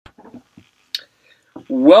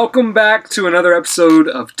Welcome back to another episode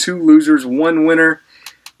of Two Losers, One Winner.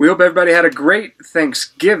 We hope everybody had a great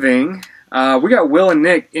Thanksgiving. We got Will and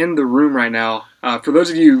Nick in the room right now. For those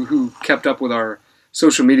of you who kept up with our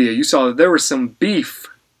social media, you saw that there was some beef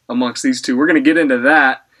amongst these two. We're going to get into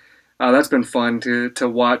that. That's been fun to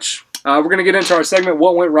watch. We're going to get into our segment,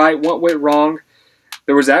 What Went Right, What Went Wrong.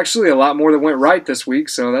 There was actually a lot more that went right this week,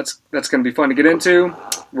 so that's going to be fun to get into.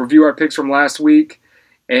 Review our picks from last week.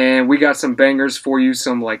 And we got some bangers for you,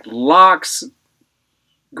 some locks,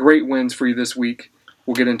 great wins for you this week.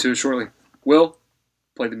 We'll get into it shortly. Will,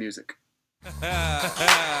 play the music. Man, I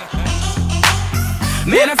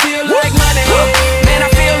feel like money. Man, I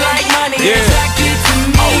feel like money. Yeah. Attracted to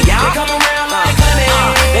me. Oh, yeah. They come around like honey.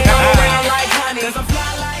 They come around like honey. 'Cause I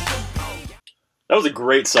fly like a... That was a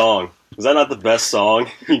great song. Was that not the best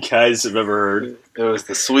song you guys have ever heard? It was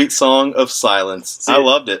the sweet song of silence. See, I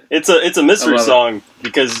loved it. It's a mystery song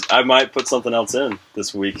because I might put something else in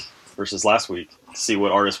this week versus last week to see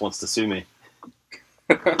what artist wants to sue me.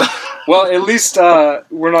 Well, at least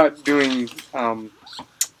we're not doing a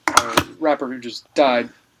rapper who just died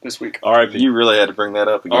this week. R.I.P. You really had to bring that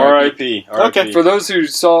up again. R.I.P. Okay, for those who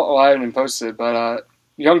saw, I haven't posted it, but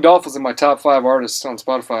Young Dolph was in my top 5 artists on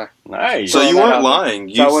Spotify. Nice. So you weren't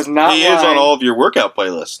lying. So I was not lying. He is on all of your workout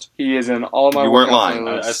playlist. He is in all my You workout weren't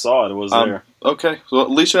lying. playlists. I saw it. It was there. Okay. So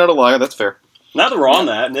at least you're not a liar. That's fair. Now that we're on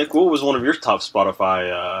that, Nick, what was one of your top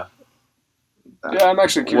Spotify... Yeah, I'm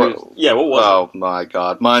actually curious. what was it? Oh, my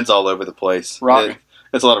God. Mine's all over the place. Rock?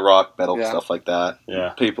 It's a lot of rock, metal, Yeah. stuff like that. Yeah.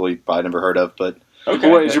 People you probably never heard of, but... Okay.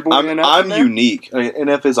 Boy, is your boy I'm NF in there? unique. I mean,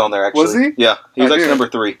 NF is on there, actually. Was he? Yeah. He was I actually do. number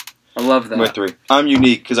 3. I love that. Number 3. I'm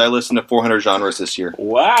unique because I listened to 400 genres this year.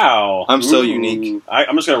 Wow. I'm so Ooh. unique.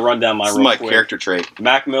 I'm just going to run down my This is real my quick. character trait.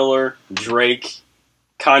 Mac Miller, Drake,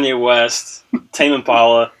 Kanye West, Tame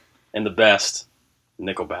Impala, and the best,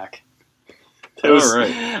 Nickelback. All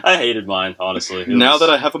right. I hated mine, honestly. Now that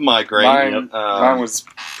I have a migraine... Mine was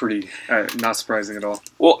pretty not surprising at all.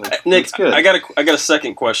 Well, Nick, That's good. I got a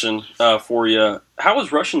second question for you. How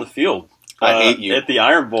was rushing the field? I hate you. At the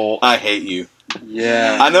Iron Bowl. I hate you.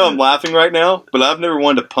 Yeah. I know I'm laughing right now, but I've never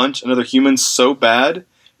wanted to punch another human so bad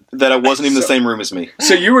that I wasn't even in the same room as me.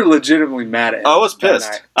 So you were legitimately mad at him. I was that pissed.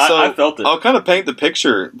 night. So I felt it. I'll kind of paint the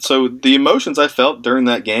picture. So the emotions I felt during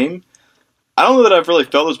that game, I don't know that I've really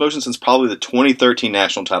felt those emotions since probably the 2013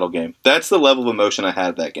 national title game. That's the level of emotion I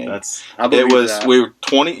had that game. I believe It was that. we were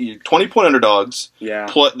 20-point underdogs. Yeah.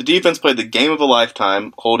 The defense played the game of a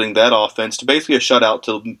lifetime, holding that offense to basically a shutout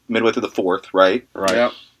till midway through the fourth. Right.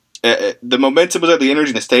 Yep. The momentum was there, the energy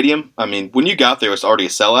in the stadium. I mean, when you got there, it was already a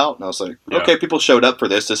sellout, and I was like, okay, people showed up for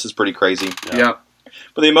this. This is pretty crazy. Yep.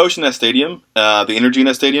 But the emotion in that stadium, the energy in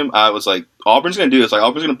that stadium, I was like, Auburn's going to do this. Like,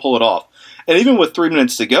 Auburn's going to pull it off. And even with 3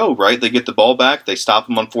 minutes to go, right, they get the ball back, they stop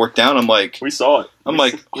them on 4th down. I'm like, We saw it.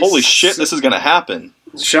 Holy shit, this is going to happen.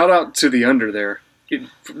 Shout out to the under there.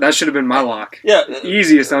 That should have been my lock. Yeah.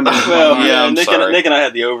 Easiest under. Well, Yeah, I'm Nick sorry. and I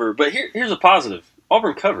had the over. But here's a positive.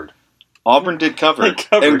 Auburn covered. Auburn did cover. They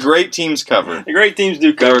covered. And great teams covered. The great teams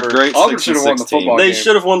do They cover. were great Auburn 6 should have and won the 6 team. football They game.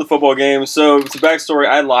 should have won the football game. So, to backstory,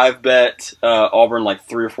 I live bet Auburn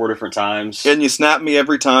 3 or 4 different times. And you snapped me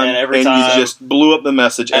every time. And every time. you just blew up the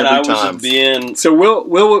message And every I was time. just being... So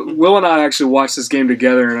Will and I actually watched this game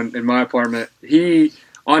together in my apartment. He,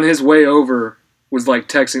 on his way over, was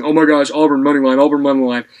texting, "Oh my gosh, Auburn money line, Auburn money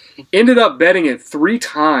line." Ended up betting it 3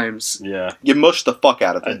 times. Yeah, You mushed the fuck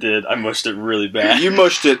out of I it. did. I mushed it really bad. You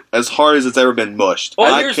mushed it as hard as it's ever been mushed.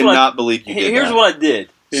 Well, I here's cannot believe you did Here's that. what I did.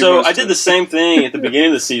 He So mushed I did it. the same thing at the beginning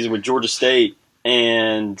of the season with Georgia State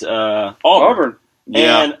and Auburn. Auburn.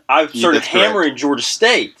 Yeah. And I started that's correct. hammering Georgia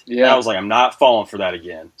State. Yeah. And I was like, I'm not falling for that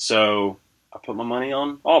again. So I put my money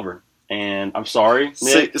on Auburn. And I'm sorry,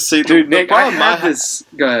 Nick. See, Dude, the Nick, I problem had had this.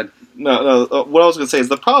 Go ahead. No. What I was going to say is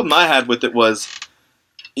the problem I had with it was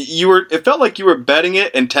it felt like you were betting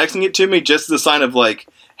it and texting it to me just as a sign of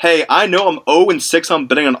hey, I know I'm 0-6 on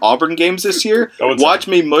betting on Auburn games this year. 0-7. Watch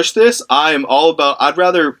me mush this. I am all about. I'd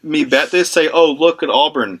rather me bet this. Say, oh, look at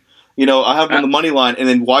Auburn. I have them on the money line, and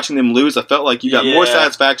then watching them lose, I felt like you got more Yeah.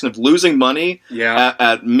 satisfaction of losing money Yeah.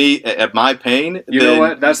 at my pain. You know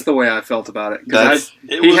what? That's the way I felt about it. That's-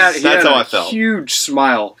 He had that's how a I felt. huge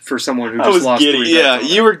smile for someone who I just was lost giddy. 3 Yeah,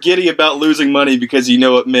 bets. you were giddy about losing money because you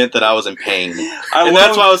know it meant that I was in pain. And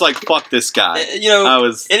that's why I was like, fuck this guy. I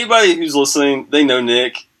was. Anybody who's listening, they know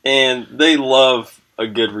Nick, and they love a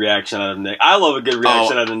good reaction out of Nick. I love a good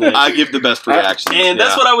reaction out of Nick. I give the best reactions. And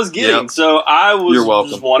that's what I was getting. Yep. So I was You're welcome.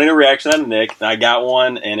 just wanting a reaction out of Nick. And I got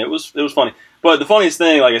one, and it was funny. But the funniest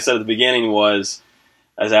thing, like I said at the beginning, was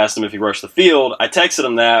I asked him if he rushed the field. I texted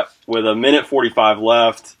him that with 1:45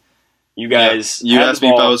 left. You guys, You had asked the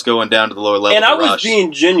me if ball. I was going down to the lower level. And to I was rush.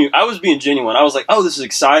 being genuine. I was like, "Oh, this is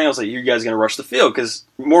exciting." I was like, "You guys going to rush the field?" Because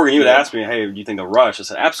Morgan, you would ask me, "Hey, do you think they'll rush?" I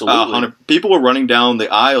said, "Absolutely." 100 people were running down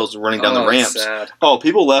the aisles, running down the ramps. Sad. Oh,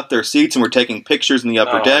 people left their seats and were taking pictures in the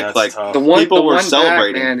upper Oh, deck. that's Like tough. people were back,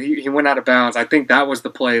 celebrating. man, he went out of bounds. I think that was the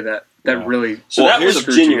play that Yeah. really. So Well, that here's was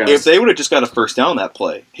screwed you genuine. guys. if they would have just got a first down that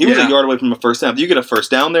play, he was Yeah. a yard away from a first down. If you get a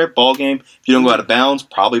first down there, ball game. If you don't go out of bounds,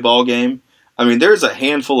 probably ball game. I mean, there's a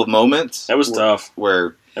handful of moments That was tough.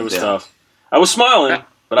 where It was yeah. tough. I was smiling,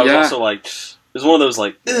 but I was Yeah. also like, it was one of those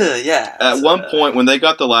like, ugh, yeah. At one point, when they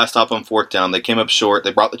got the last stop on fourth down, they came up short.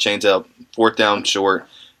 They brought the chains out, fourth down short,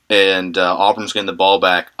 and Auburn's getting the ball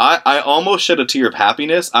back. I almost shed a tear of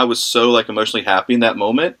happiness. I was so emotionally happy in that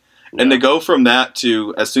moment. And to go from that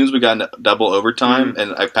to as soon as we got into double overtime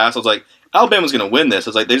and I passed, I was like, Alabama's going to win this. I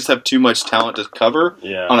was like, they just have too much talent to cover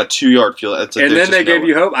on a 2-yard field. And then they gave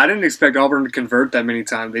you hope. I didn't expect Auburn to convert that many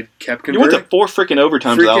times. They kept You converting. went to 4 freaking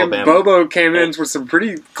overtimes with Alabama. Bobo came in with some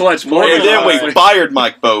pretty clutch plays. And then we honestly. fired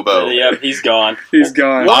Mike Bobo. Yeah, he's gone. He's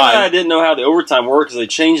gone. One, I didn't know how the overtime worked because they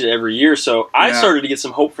changed it every year. So I Yeah. started to get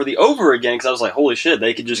some hope for the over again because I was like, holy shit,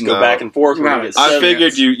 they could just go No. back and forth. We're gonna No, get I seven.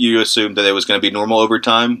 figured you assumed that it was going to be normal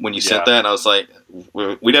overtime when you said Yeah. that, and I was like,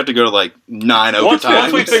 we'd have to go to like 9 Once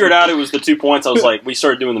overtimes. we figured out it was the 2 points, I was like, we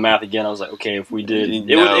started doing the math again. I was like, okay, if we did,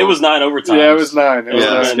 No. it was 9 overtimes. Yeah, it was 9. It was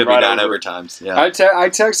Yeah, it's 9. going to be right 9 over. overtimes. Yeah. I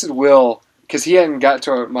texted Will because he hadn't got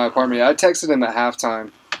to my apartment yet. I texted him at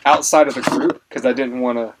halftime outside of the group because I didn't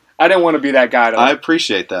want to be that guy. I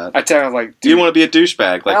appreciate that. I texted him, I was like, You dude, want to be a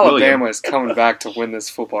douchebag like Alabama William. is coming back to win this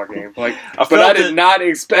football game. Like, I but I felt did it- not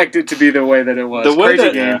expect it to be the way that it was. The way Crazy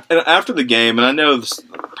that, game. and after the game, and I know this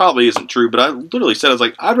probably isn't true, but I literally said, I was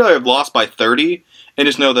like, I'd rather have lost by 30 and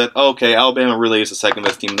just know that, okay, Alabama really is the second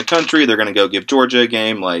best team in the country. They're going to go give Georgia a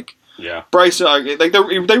game. Like, Yeah. Bryce, like they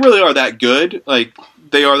really are that good. Like,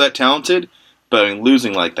 they are that talented. But I mean,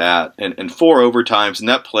 losing like that and 4 overtimes, and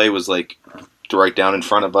that play was like right down in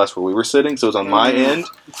front of us where we were sitting, so it was on my end.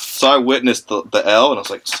 So I witnessed the L, and I was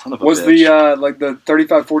like, son of a Was bitch. the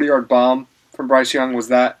 35, 40-yard bomb from Bryce Young, was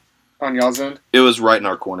that on y'all's end? It was right in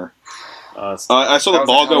our corner. I saw That the was a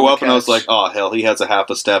ball hell go of a up, and I was catch. like, oh, hell, he has a half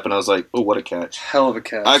a step, and I was like, oh, what a catch. Hell of a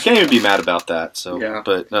catch. I can't even be mad about that. So, Yeah.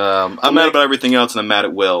 But I'm mad about everything else, and I'm mad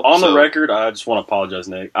at Will. On the so. record, I just want to apologize,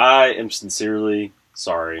 Nick. I am sincerely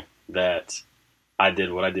sorry that I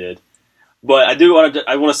did what I did. But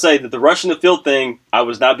I want to say that the rushing the field thing, I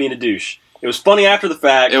was not being a douche. It was funny after the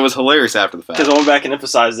fact It was hilarious after the fact. because I went back and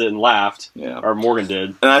emphasized it and laughed, Yeah. or Morgan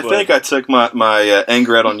did. And I But- think I took my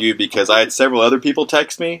anger out on you because I had several other people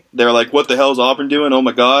text me. They were like, what the hell is Auburn doing? Oh,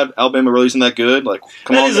 my God. Alabama really isn't that good. Like,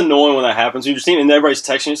 come that on. is annoying when that happens. You just see, and everybody's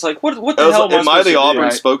texting. It's like, what the hell Am I the Auburn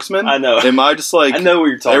Right. spokesman? I know. Am I just like, I know what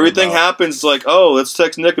you're talking everything about. happens, it's like, oh, let's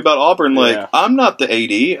text Nick about Auburn. Like, Yeah. I'm not the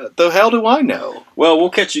AD. The hell do I know? Well, we'll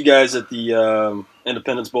catch you guys at the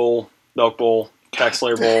Independence Bowl, Belk Bowl, Tax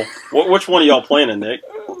Slayer Bowl. Which one are y'all playing in, Nick?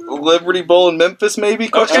 Liberty Bowl in Memphis, maybe?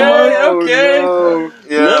 Question Okay. mark? no.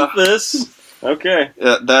 Yeah. Memphis. Okay.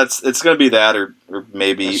 Yeah, it's going to be that, or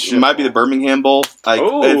maybe A it shit might be the bowl. Birmingham Bowl.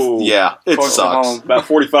 Oh. It Close to sucks. home. About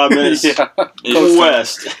 45 minutes yeah.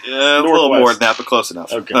 west. Yeah, a little Northwest. more than that, but close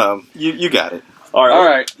enough. Okay. You got it. All right. All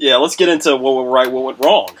right. Yeah, let's get into what went right, what went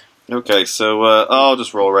wrong. Okay, so I'll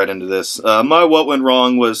just roll right into this. My what went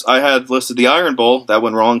wrong was I had listed the Iron Bowl. That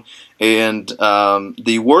went wrong. And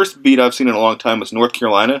the worst beat I've seen in a long time was North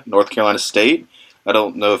Carolina State. I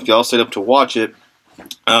don't know if y'all stayed up to watch it.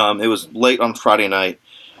 It was late on Friday night.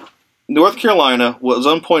 North Carolina was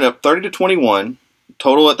on point up 30-21.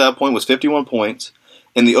 Total at that point was 51 points.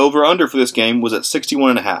 And the over-under for this game was at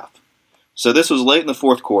 61.5. So this was late in the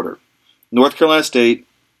fourth quarter. North Carolina State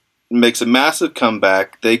makes a massive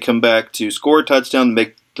comeback. They come back to score a touchdown and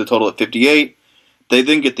make the total at 58. They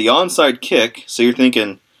then get the onside kick. So you're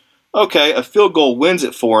thinking, okay, a field goal wins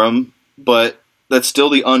it for them, but that's still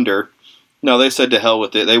the under. No, they said to hell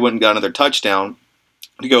with it. They went and got another touchdown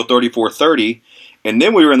to go 34-30. And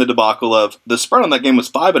then we were in the debacle of the spread on that game was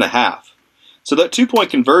 5.5. So that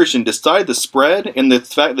 2-point conversion decided the spread, and the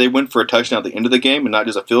fact they went for a touchdown at the end of the game and not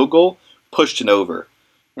just a field goal pushed it over.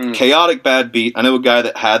 Chaotic bad beat. I know a guy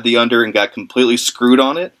that had the under and got completely screwed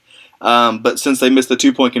on it. But since they missed the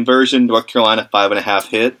 2-point conversion, North Carolina 5.5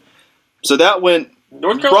 hit. So that went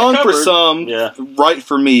North Carolina wrong for covered. some, Yeah. right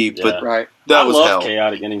for me. But Right. that I was love hell.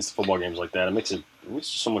 chaotic innings football games like that. It makes it It's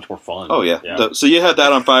just so much more fun. Oh yeah. So you had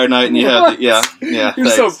that on Friday night, and you had yeah. You're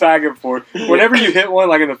Thanks. so back and forth. Whenever you hit one,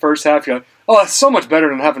 like in the first half, you're like, oh, that's so much better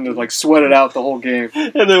than having to like sweat it out the whole game.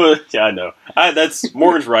 And then, I know. That's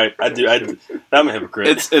Morgan's right. I'm a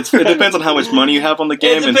hypocrite. It depends on how much money you have on the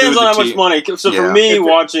game. It depends on how much money. So for me,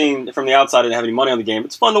 watching from the outside, I didn't have any money on the game.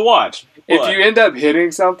 It's fun to watch. If you end up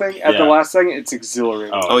hitting something at the last second, it's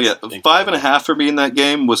exhilarating. Oh yeah, 5.5 for me in that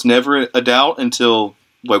game was never a doubt until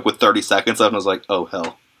like with 30 seconds left, and I was like, oh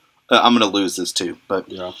hell. I'm going to lose this too, but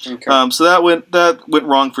Okay. So that went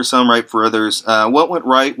wrong for some, right for others. What went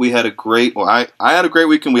right? We had a great. Well, I had a great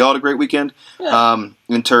weekend. We all had a great weekend. Yeah.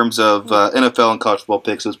 In terms of NFL and college football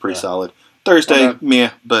picks, it was pretty solid. Thursday,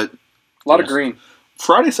 meh, but A lot of green.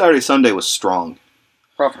 Friday, Saturday, Sunday was strong.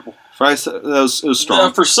 Profitable. It was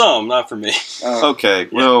strong. For some, not for me. Okay,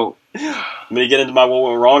 well, I'm going to get into my what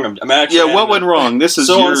went wrong. I'm actually what went wrong? This is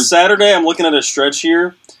on Saturday. I'm looking at a stretch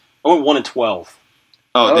here. I went 1-12.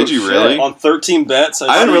 Oh, did you really? On 13 bets.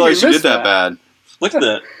 I didn't realize you did that bad. Look at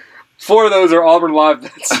that. 4 of those are Auburn live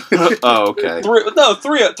bets. Oh, okay.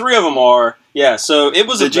 Three of them are. Yeah, so it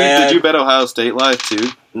was Did you bet Ohio State live too?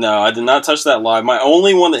 No, I did not touch that live. My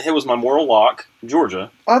only one that hit was my moral lock,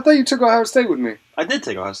 Georgia. I thought you took Ohio State with me. I did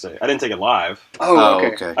take Ohio State. I didn't take it live. Oh,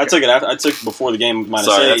 okay. I took it after. I took it before the game -8.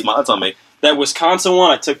 Sorry, that's on me. That Wisconsin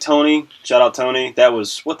one, I took Tony. Shout out Tony. That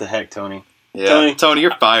was what the heck, Tony. Yeah, Tony,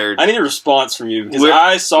 you're fired. I need a response from you because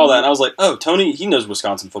I saw that and I was like, oh, Tony, he knows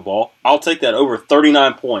Wisconsin football. I'll take that over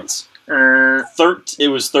 39 points.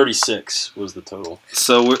 It was 36 was the total.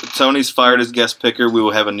 So Tony's fired as guest picker. We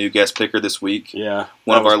will have a new guest picker this week. Yeah.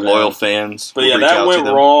 One of our loyal fans. But that went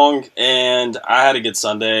wrong, and I had a good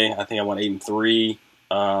Sunday. I think I went 8-3.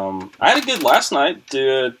 I had a good last night.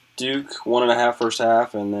 Duke 1.5 first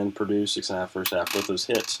half, and then Purdue 6.5 first half. Both those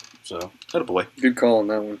hits. So, boy, good call on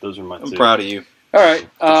that one. Those are my two. I'm proud of you. All right,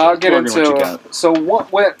 I'll get Morgan, into. what you got? So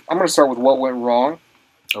what went? I'm going to start with what went wrong.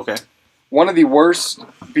 Okay. One of the worst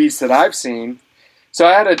beats that I've seen. So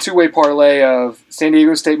I had a 2-way parlay of San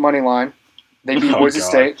Diego State money line. They beat Boise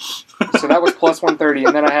State, so that was plus 130,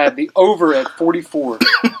 and then I had the over at 44.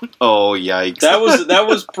 Oh yikes! That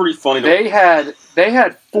was pretty funny. They had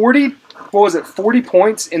 40. What was it? 40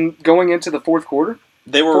 points in going into the fourth quarter.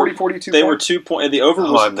 They were 42. They were 2 point. The over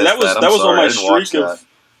was that was on my streak of.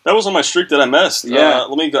 That was on my streak that I missed. Yeah.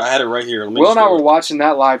 Let me go. I had it right here. Will and I were watching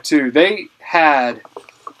that live too. They had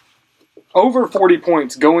over 40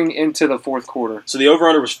 points going into the fourth quarter. So the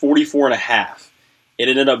over-under was 44.5. It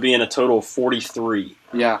ended up being a total of 43.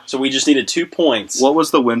 Yeah. So we just needed 2 points. What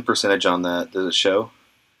was the win percentage on that? Does it show?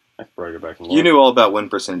 I could probably go back and look. You knew all about win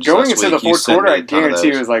percentage. Going into the fourth quarter, I guarantee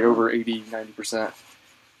it was like over 80, 90%.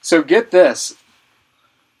 So get this.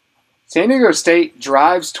 San Diego State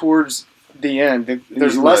drives towards the end.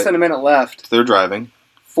 There's less than a minute left. They're driving.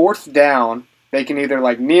 4th down. They can either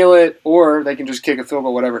like kneel it or they can just kick a field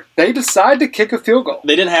goal, whatever. They decide to kick a field goal.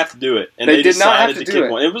 They didn't have to do it. And they did not have to do kick it.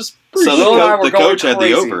 One. It was pretty so the coach had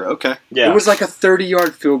the over. Okay. Yeah. It was like a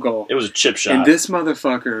 30-yard field goal. It was a chip shot. And this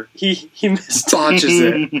motherfucker he missed botches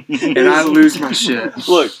it. And I lose my shit.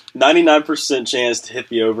 Look, 99% chance to hit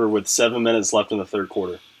the over with 7 minutes left in the third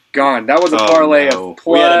quarter. Gone. That was a parlay of plus.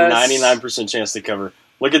 We had a 99% chance to cover.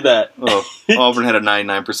 Look at that. Oh, Auburn had a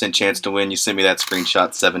 99% chance to win. You sent me that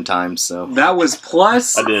screenshot 7 times. So that was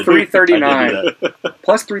plus 339.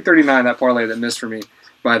 Plus 339, that parlay that missed for me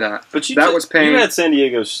by that. But was paying. You had San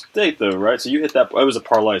Diego State, though, right? So you hit that. It was a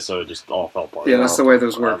parlay, so it just all fell apart. Yeah, that's the way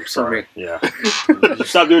those work for me. Yeah.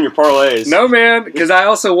 Stop doing your parlays. No, man, because I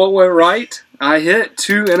also, what went right, I hit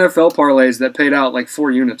 2 NFL parlays that paid out like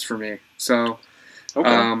 4 units for me. So,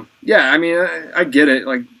 yeah, I mean, I get it.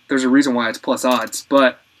 Like, there's a reason why it's plus odds,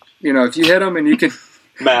 but you know, if you hit them and you can,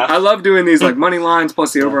 math. I love doing these like money lines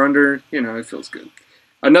plus the over under. You know, it feels good.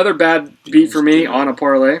 Another bad beat for me on a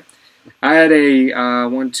parlay. I had a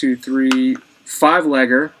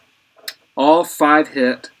 5-legger, all 5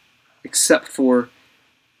 hit, except for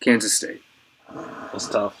Kansas State. That's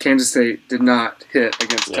tough. Kansas State did not hit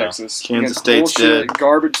against Texas. Kansas State's dead.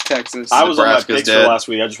 Garbage Texas. I was on my picks for last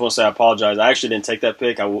week. I just want to say I apologize. I actually didn't take that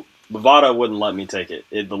pick. Bovada wouldn't let me take it.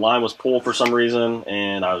 The line was pulled for some reason,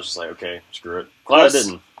 and I was just like, okay, screw it. Glad I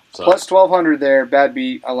didn't. So. Plus 1,200 there. Bad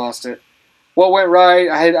beat. I lost it. What went right?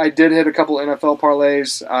 I did hit a couple NFL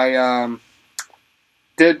parlays. I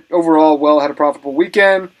did overall had a profitable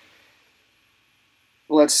weekend.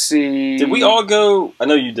 Let's see. Did we all go? I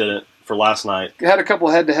know you did it for last night. Had a couple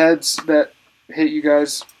head-to-heads that hit you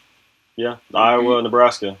guys. Yeah. Iowa,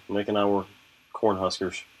 Nebraska. Nick and I were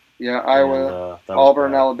Cornhuskers. Yeah, Iowa,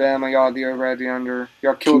 Auburn, Alabama. Y'all had the over, had the under.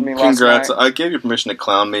 Y'all killed me last night. Congrats. I gave you permission to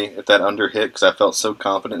clown me if that under hit because I felt so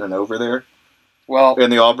confident and over there. Well,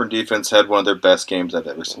 And the Auburn defense had one of their best games I've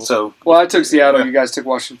ever seen. So, I took Seattle. You guys took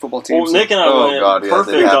Washington football team. Well, Nick and I went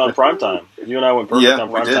perfect on primetime. You and I went perfect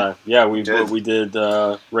on primetime. Yeah, we did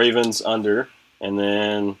Ravens under, and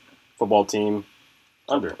then football team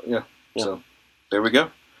under. Yeah. So there we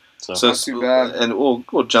go. So not too bad. And we'll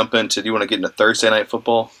jump into. Do you want to get into Thursday night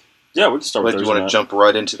football? Yeah, we can start with Thursday night. Do you want to jump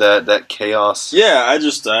right into that chaos? Yeah,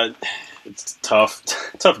 it's tough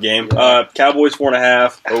game. Cowboys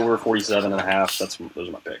 4.5 over 47.5. Those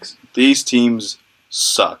are my picks. These teams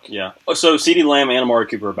suck. Yeah. So CeeDee Lamb and Amari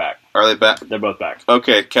Cooper are back. Are they back? They're both back.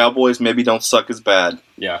 Okay, Cowboys maybe don't suck as bad.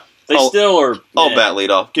 Yeah. They still are. I'll bat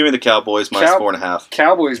lead off. Give me the Cowboys minus 4.5.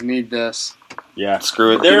 Cowboys need this. Yeah.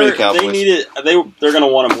 Screw it. Give me the Cowboys. They need it. They're going to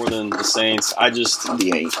want it more than the Saints. The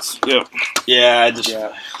Aints. Yep. Yeah.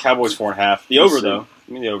 Cowboys 4.5. The over though.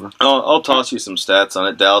 Give me the over. I'll toss you some stats on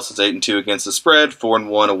it. Dallas is 8-2 against the spread,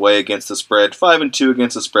 4-1 away against the spread, 5-2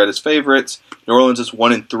 against the spread as favorites. New Orleans is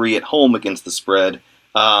 1-3 at home against the spread.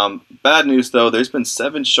 Bad news though. There's been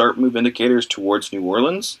 7 sharp move indicators towards New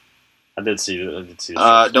Orleans. I did see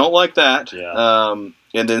that. Don't like that. Yeah.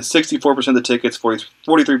 And then 64% of the tickets,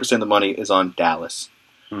 43% of the money is on Dallas.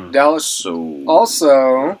 Dallas. So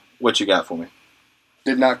also, what you got for me?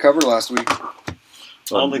 Did not cover last week. I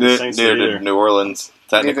don't think the Saints did either. New Orleans,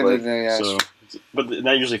 technically. But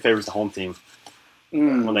that usually favors the home team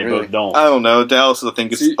when they really? both don't. I don't know. Dallas, I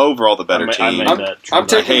think, is overall the better team. I'm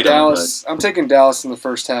taking Dallas. I'm taking Dallas in the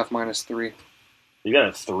first half -3. You got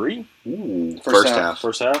a 3? Ooh, first half.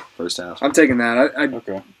 First half. First half. I'm taking that.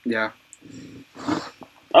 Okay. Yeah.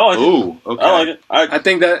 I like it. Ooh, okay. I like it. I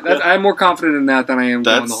think that I'm more confident in that than I am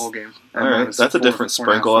going the whole game. All right, that's a different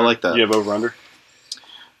sprinkle. I like that. You have over under.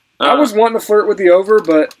 I was wanting to flirt with the over,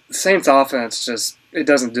 but Saints offense it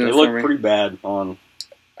doesn't do it for me. They look pretty bad on.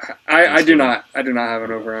 I do not have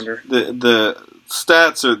an over under. The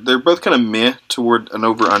stats they're both kind of meh toward an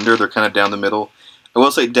over under. They're kind of down the middle. I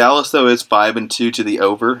will say Dallas though is 5-2 to the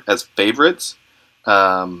over as favorites.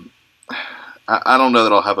 I don't know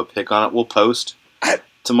that I'll have a pick on it. We'll post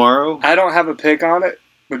tomorrow. I don't have a pick on it,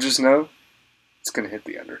 but just know it's going to hit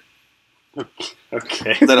the under.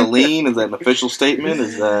 Okay. Is that a lean? Is that an official statement?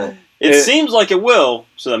 Is that? It seems like it will,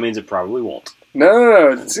 so that means it probably won't.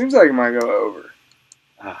 No. It seems like it might go over.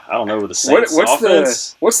 I don't know with the Saints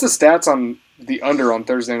offense. What's the stats on the under on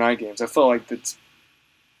Thursday night games? I feel like that's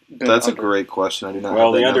a great question. I do not.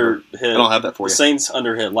 Well, have the that under number. hit. I don't have that for you. The Saints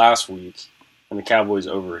under hit last week, and the Cowboys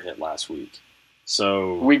over hit last week.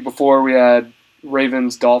 So the week before we had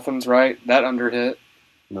Ravens Dolphins, right? That under hit.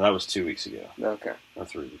 No, that was 2 weeks ago. Okay. Or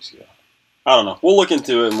 3 weeks ago. I don't know. We'll look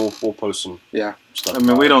into it and we'll post some stuff. I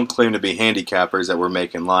mean, we don't claim to be handicappers that we're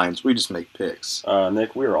making lines. We just make picks.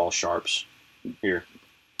 Nick, we're all sharps here.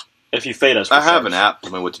 If you fade us, I have an app. I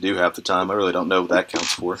mean, what to do half the time. I really don't know what that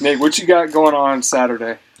counts for. Nick, what you got going on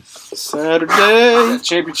Saturday?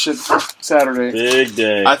 Championship Saturday. Big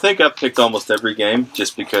day. I think I've picked almost every game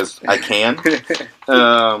just because I can.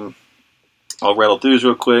 I'll rattle through these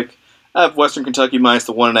real quick. I have Western Kentucky minus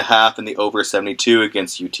the 1.5 and the over 72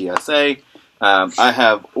 against UTSA. I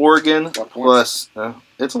have Oregon plus.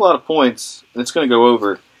 It's a lot of points, and it's going to go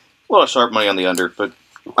over. A lot of sharp money on the under, but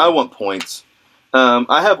I want points.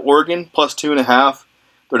 I have Oregon plus 2.5.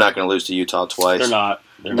 They're not going to lose to Utah twice. They're not.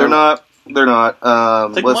 They're not. Take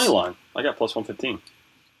the money line. I got plus 115.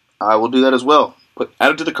 I will do that as well.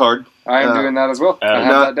 Add it to the card. I am doing that as well. I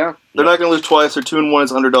have that down. They're not going to lose twice. They're 2-1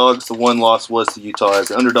 as underdogs. The one loss was to Utah as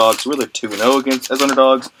the underdogs. We're 2-0 against as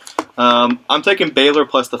underdogs. I'm taking Baylor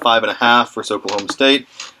plus the 5.5 for Oklahoma State.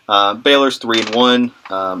 Baylor's 3-1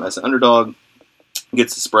 as an underdog.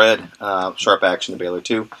 Gets the spread. Sharp action to Baylor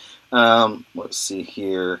too. Let's see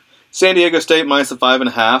here. San Diego State minus the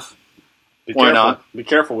 5.5. Why not? Be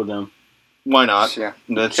careful with them. Why not? Yeah.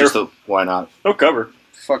 That's just a why not. They'll cover.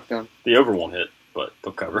 Fuck them. The over won't hit, but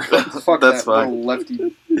they'll cover. Fuck That's that fine. little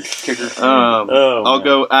lefty kicker. I'll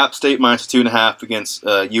go App State minus 2.5 against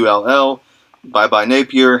ULL. Bye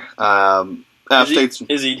Napier. App State's.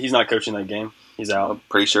 He's not coaching that game. He's out. I'm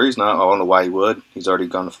pretty sure he's not. I don't know why he would. He's already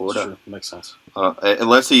gone to Florida. Sure. Makes sense.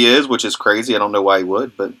 Unless he is, which is crazy. I don't know why he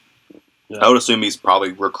would, but I would assume he's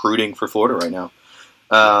probably recruiting for Florida right now.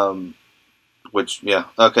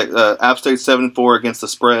 Okay. App State 7-4 against the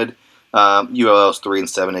spread. ULL's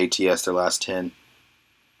 3-7 ATS their last 10.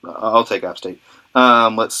 I'll take App State.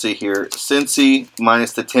 Let's see here. Cincy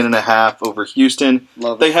minus the 10.5 over Houston.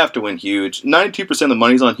 They have to win huge. 92% of the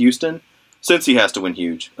money's on Houston. Cincy has to win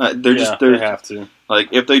huge. They have to. Like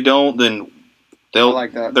if they don't, then they'll. I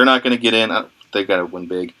like that. They're not going to get in. They got to win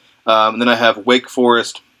big. And then I have Wake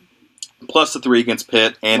Forest plus the 3 against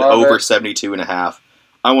Pitt and over 72.5.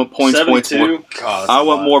 I want points. 72? God, I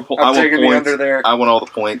want more. I I'm want taking points. the under there. I want all the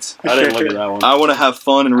points. I didn't look at that one. I want to have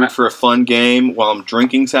fun and root for a fun game while I'm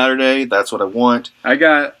drinking Saturday. That's what I want.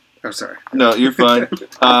 I'm sorry. No, you're fine.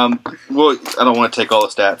 Well, I don't want to take all the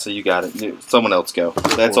stats, so you got it. Someone else go.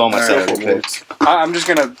 That's all my All right. Saturday picks. I'm just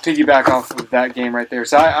going to piggyback off of that game right there.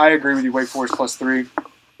 So I agree with you, Wake Forest +3.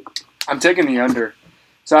 I'm taking the under.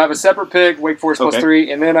 So I have a separate pick, Wake Forest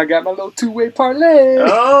 +3, and then I got my little two-way parlay.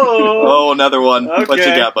 Oh, another one. What you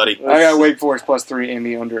Okay. got, buddy? I got Wake Forest +3 and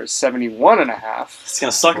the under at 71.5. It's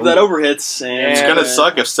going to suck if that overhits. And It's gonna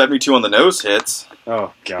suck if 72 on the nose hits.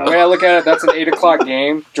 Oh, The God. way I look at it, that's an 8 o'clock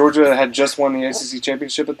game. Georgia had just won the ACC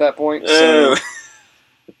championship at that point. So,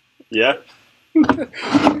 Yeah.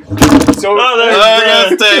 so Oh,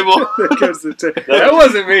 there's table. there goes the that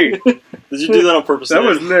wasn't me. Did you do that on purpose? That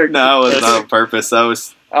was Nick. No, it was not on purpose. I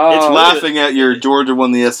was Oh, laughing at your Georgia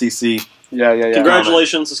won the SEC. yeah.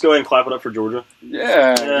 Congratulations. Let's go ahead and clap it up for Georgia.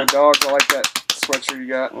 Yeah, Yeah. good dog. I like that sweatshirt you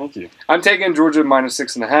got. Thank you. I'm taking Georgia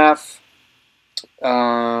 -6.5.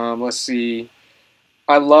 Let's see.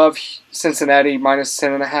 I love Cincinnati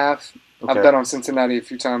 -10.5. Okay. I've bet on Cincinnati a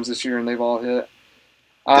few times this year, and they've all hit.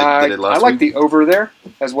 They did last I like week? the over there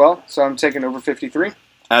as well, so I'm taking over 53.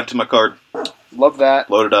 Add to my card. Love that.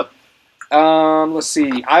 Load it up. Let's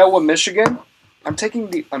see. Iowa, Michigan. I'm taking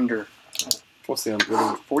the under. What's the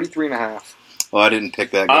 43.5. Oh, I didn't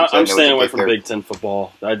pick that game. so I I'm know what staying to away pick from there. Big Ten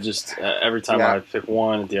football. I just every time Yeah. I pick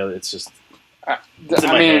one and the other, it's just it's in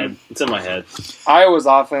I my mean, head. It's in my head. Iowa's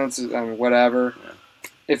offense, whatever. Yeah.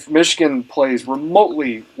 If Michigan plays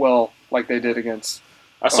remotely well like they did against,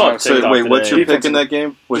 I saw a So TikTok wait, what's your today. pick in that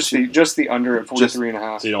game? just the under at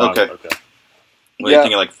 43.5. So you don't Okay. have it? Okay. What are you Yeah.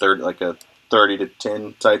 thinking, like a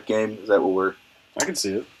 30-10 type game? Is that what we're? I can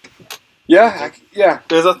see it. Yeah,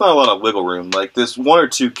 Because that's not a lot of wiggle room. Like this one or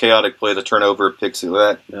two chaotic plays, a turnover, picks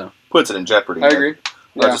that puts it in jeopardy. I agree. I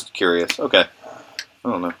Yeah. was just curious. Okay. I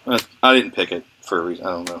don't know. I didn't pick it for a reason.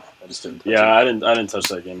 I don't know. I just didn't. Touch Yeah, it. I didn't touch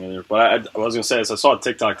that game either. But I was gonna say this. I saw a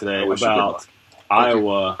TikTok today I wish you good about luck.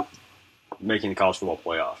 Iowa making the college football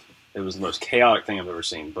playoff. It was the most chaotic thing I've ever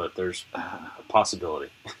seen. But there's a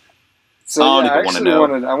possibility. So I don't yeah, I even wanna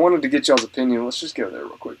actually know. wanted to get y'all's opinion. Let's just go there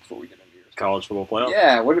real quick before we get into yours. College football playoff.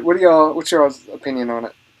 Yeah, what's y'all's opinion on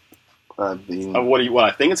it? Of what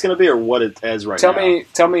I think it's going to be, or what it is right Tell now.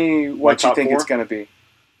 Tell me what you top think four? it's going to be.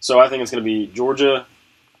 So I think it's going to be Georgia,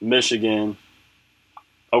 Michigan,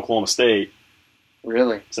 Oklahoma State,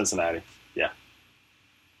 Really? Cincinnati. Yeah,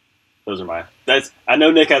 those are my. I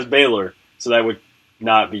know Nick has Baylor, so that would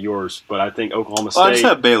not be yours. But I think Oklahoma State. I just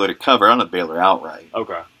have Baylor to cover. I don't have Baylor outright.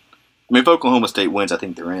 Okay, I mean, if Oklahoma State wins, I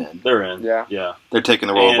think they're in. they're in. Yeah. Yeah. They're taking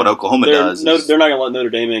the role of And what Oklahoma they're, does. No, is- they're not going to let Notre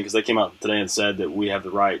Dame in because they came out today and said that we have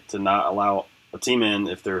the right to not allow a team in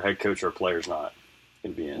if their head coach or a player's not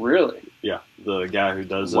going to be in. Really? Yeah, the guy who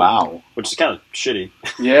does it, Wow. which is kind of shitty.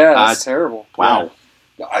 Yeah, that's terrible. Wow.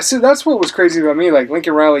 I see. That's what was crazy about me. Like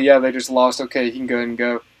Lincoln Riley, yeah, they just lost. Okay, he can go ahead and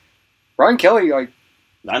go. Brian Kelly, like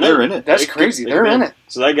I know They're in it. that's They could- crazy. they They're could in be. it.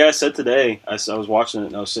 So that guy said today, I was watching it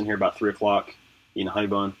and I was sitting here about 3 o'clock eating a honey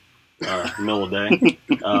bun, middle of the day,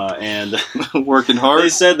 and Working hard. they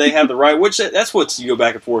said they have the right. Which that's what you go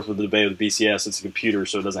back and forth with the debate with BCS. It's a computer,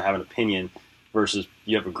 so it doesn't have an opinion. Versus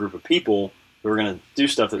you have a group of people who are going to do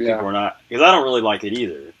stuff that Yeah. people are not. Because I don't really like it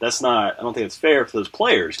either. That's not. I don't think it's fair for those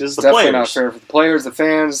players. Because it's the Definitely players. not fair for the players, the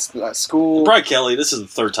fans, the school. Brian Kelly, this is the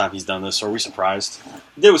third time he's done this. So are we surprised?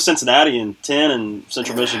 He did it with Cincinnati in 10 and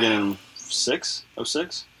Central Michigan in 06.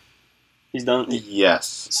 He's done.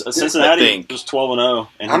 Yes. I Cincinnati think. was 12-0,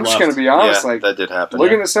 and he I'm just left. going to be honest. Yeah, Like that did happen.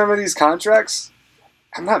 looking at some of these contracts,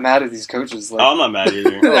 I'm not mad at these coaches. Like Oh, I'm not mad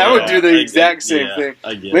either. I would do the I exact get- same yeah, thing.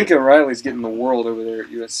 I get it. Lincoln Riley's getting the world over there at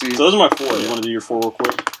USC. So those are my 4. You want to do your 4 real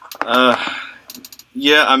quick?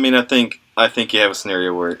 Yeah, I mean, I think you have a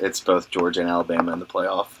scenario where it's both Georgia and Alabama in the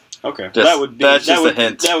playoff. Okay, Just- that would be. that's that just would, a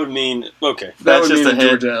hint. That would mean okay. that That's would just mean a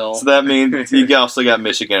hint. Georgia L. So that means you also got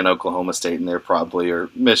Michigan and Oklahoma State in there probably, or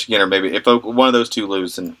Michigan, or maybe if one of those two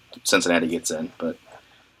lose, then Cincinnati gets in. But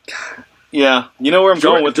yeah, you know where I'm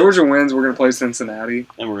going with Georgia wins. We're going to play Cincinnati.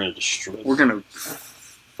 And we're gonna destroy. We're going to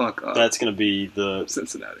fuck up That's gonna be the.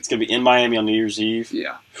 Cincinnati. It's gonna be in Miami on New Year's Eve.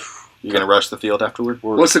 Yeah. You're gonna rush the field afterward.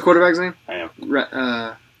 What's the quarterback's name? I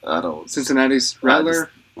am. I don't. Cincinnati's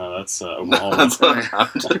Rattler. No, that's Oklahoma.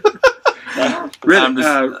 Rid-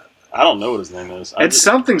 I don't know what his name is. it's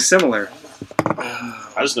something similar.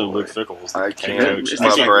 I just know Luke Fickle was the I head can't. coach. It's I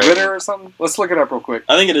like can't- Right. Ritter or something. Let's look it up real quick.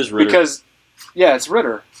 I think it is Ritter. Because, yeah, it's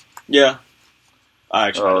Ritter. yeah, I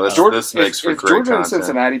actually. Oh, I that's- don't know. Georgia, this makes for if great Georgia and content.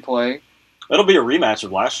 Cincinnati play, It'll be a rematch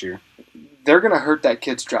of last year. they're going to hurt that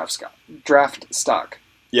kid's draft stock.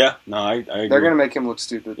 Yeah, no, I agree. They're going to make him look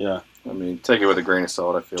stupid. Yeah. I mean, take it with a grain of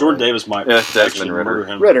salt, I feel Jordan like. Davis might Yeah, actually Desmond Ritter. murder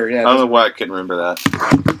him. Ritter, yeah. I don't know why I couldn't remember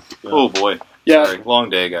that. Yeah. Oh, boy. Yeah. Sorry. Long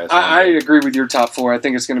day, guys. I agree with your top 4. I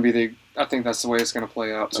think it's going to be I think that's the way it's going to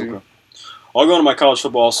play out, too. Okay. I'll go into my college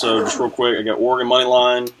football, so just real quick, I got Oregon money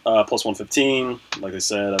line, plus 115. Like I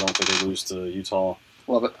said, I don't think they lose to Utah.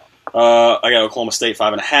 Love it. I got Oklahoma State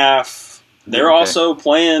 5.5. They're also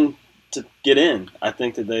playing to get in. I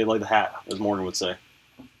think that they lay the hat, as Morgan would say.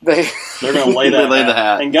 They're going to lay that lay the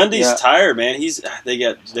hat. And Gundy's Yeah. tired, man. They used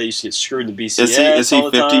to get screwed in the BCS. Is he all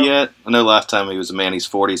the 50 time. yet? I know last time he was a man, he's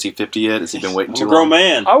 40. Is he 50 yet? Has he been waiting I'm too a grown long?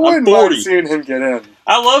 man. I wouldn't I'm mind 40. seeing him get in.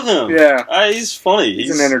 I love him. Yeah. He's funny.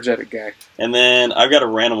 He's an energetic guy. And then I've got a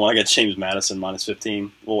random one. I got James Madison minus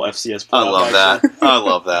 15. Little FCS playoff I love action. that. I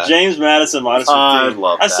love that. James Madison minus 15. I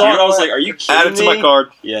love I that. saw it. I was like, "Are you kidding Add it to me?" my card.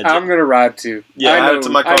 Yeah, I'm going to ride, too. Yeah, I add it to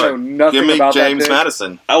my card. I know nothing Give me about James that pick.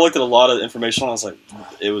 Madison. I looked at a lot of information. I was like,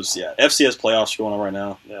 "It was FCS playoffs going on right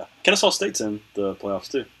now." Yeah, Kennesaw State's in the playoffs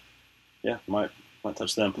too. Yeah, might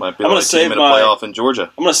touch them. Might be I'm the gonna only save team in a my. playoff in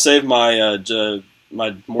Georgia. I'm gonna save my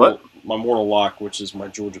my mortal lock, which is my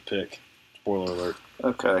Georgia pick. Spoiler alert.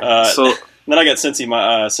 Okay. So, Then I got Cincy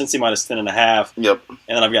minus 10.5. yep. And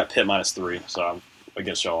then I've got Pitt minus 3. So I'm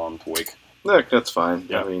against y'all on the week. That's fine.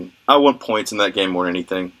 Yeah. I mean, I want points in that game more than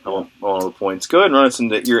anything. I want all the points. Go ahead and run us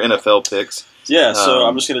into your NFL picks. Yeah, so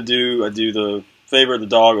I'm just gonna do the favorite, the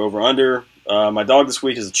dog over under. My dog this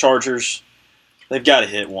week is the Chargers. They've got to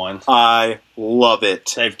hit one. I love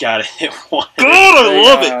it. They've got to hit one. God, I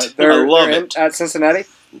love it. I love they're it. at Cincinnati?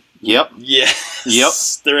 Yep. Yes.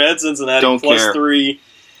 Yep. They're at Cincinnati Don't plus care. 3.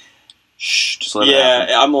 Shh. Just let it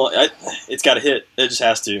happen. It's got to hit. It just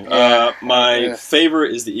has to. Yeah. My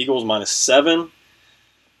favorite is the Eagles minus 7.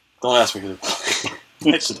 Don't ask me who they're playing. I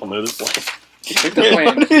actually don't know this play. I think they're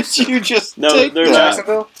Why playing did you just No, take they're that?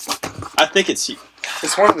 Jacksonville. I think it's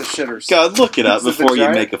It's one of the shitters. God, look it up Is it the before you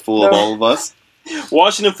Giants? make a fool of No. all of us.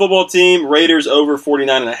 Washington football team, Raiders over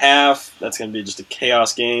 49.5. That's going to be just a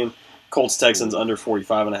chaos game. Colts Texans under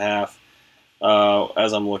 45.5.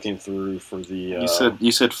 As I'm looking through for the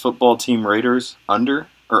You said football team Raiders under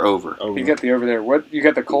or over? over. You got the over there. What? You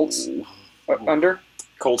got the Colts under?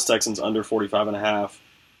 Colts Texans under 45.5.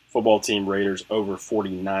 Football team Raiders over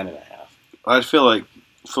 49.5. I feel like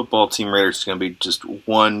football team Raiders is going to be just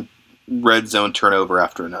one red zone turnover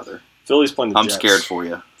after another. Philly's playing the I'm Jets. scared for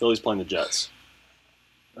you. Philly's playing the Jets,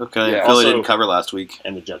 Okay, Yeah, Philly also- didn't cover last week.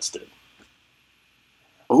 and the Jets did.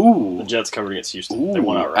 Ooh. The Jets covered against Houston. They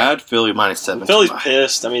won outright. Add Philly minus 7. Philly's to my-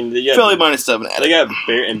 pissed. I mean, Philly minus 7. Add they it.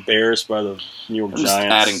 got embarrassed by the New York I'm just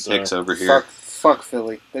Giants. adding so- picks over here. Fuck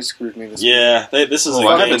Philly. They screwed me this week. Yeah, this is Oh, a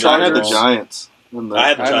I game had that the involves- Giants. I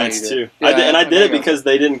had the I know Giants you too. did. Yeah, And I I did know it you because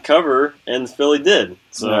they didn't cover and Philly did.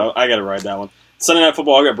 So Yeah. I got to ride that one. Sunday Night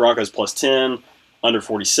Football, I got Broncos plus 10, under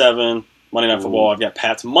 47. Monday Night Football, I've got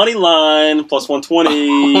Pat's money line plus 120,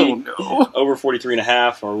 Oh, no. over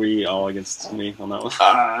 43.5. Are we all against me on that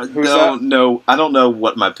one? Who's no, that? no. I don't know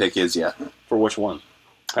what my pick is yet. For which one?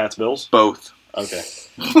 Pat's Bills? Both. Okay.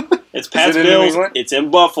 It's Pat's it in New Bills. England? It's in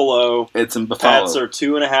Buffalo. It's in Buffalo. Pats are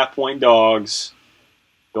 2.5-point dogs.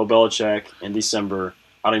 Bill Belichick in December.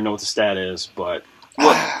 I don't even know what the stat is, but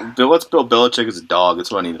What's Bill Belichick as a dog? That's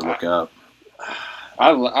what I need to look up.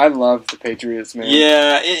 I love the Patriots, man.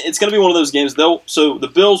 yeah, it's going to be one of those games. So the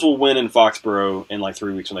Bills will win in Foxborough in like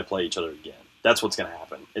 3 weeks when they play each other again. That's what's going to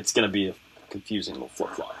happen. It's going to be a confusing little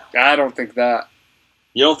flip-flop. I don't think that.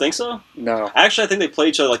 You don't think so? No. Actually, I think they play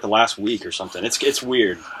each other like the last week or something. It's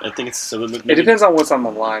weird. I think it's so It depends on what's on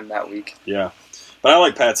the line that week. Yeah, but I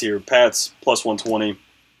like Pats here. Pats plus 120,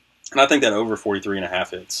 and I think that over 43.5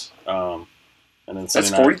 hits. And then That's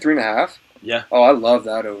Sunday night- 43.5? Yeah. Oh, I love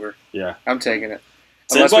that over. Yeah. I'm taking it.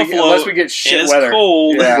 It's in Buffalo, Unless we get and shit it's weather.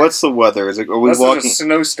 cold. Yeah. What's the weather? Is it? Are we Unless walking? there's a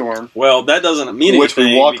snowstorm. Well, that doesn't mean Which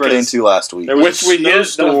anything. we walked right because into last week. there was Which a we hit the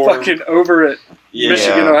snowstorm. fucking over at Yeah.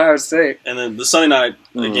 Michigan, Ohio State. And then the Sunday night,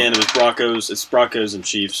 Mm. again, it was Broncos. It's Broncos and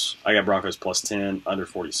Chiefs. I got Broncos plus 10, under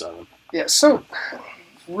 47. Yeah, so,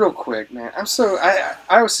 real quick, man. I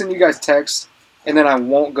was sending you guys texts, and then I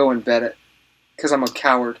won't go and bet it, because I'm a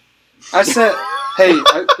coward. I said, hey,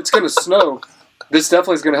 it's going to snow. This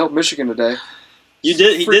definitely is going to help Michigan today. He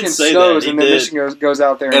did Freaking say snows, that. He and then did. Michigan goes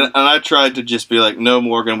out there. And I tried to just be like, no,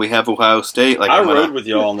 Morgan, we have Ohio State. Like I I'm rode gonna- with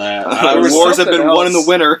y'all on that. There was Wars have been something won in the else.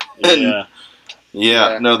 winter. And Yeah.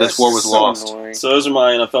 yeah, no, this that's war was so lost. annoying. So those are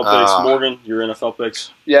my NFL picks. Ah. Morgan, your NFL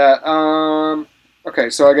picks. Yeah,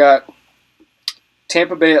 okay, so I got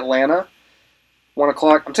Tampa Bay, Atlanta, 1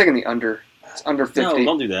 o'clock. I'm taking the under. It's under 50. No,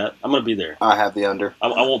 don't do that. I'm going to be there. I have the under. I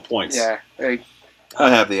want points. Yeah, hey, I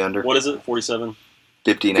have the under. What is it? 47?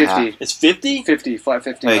 50 and a half. 50. It's 50? 50, flat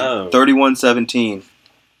 50. Hey, Oh. 31-17.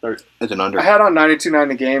 It's an under. I had on 92.9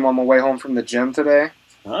 the game on my way home from the gym today.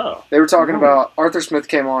 Oh. They were talking about, Arthur Smith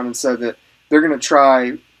came on and said that they're going to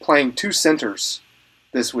try playing 2 centers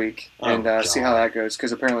this week and see how that goes,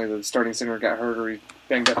 because apparently the starting center got hurt or he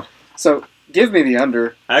banged up. So give me the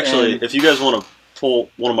under. Actually, if you guys want to pull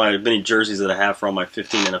one of my many jerseys that I have for all my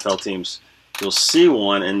 15 NFL teams, you'll see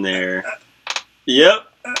one in there. Yep.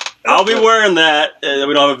 I'll be wearing that. We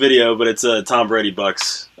don't have a video, but it's a Tom Brady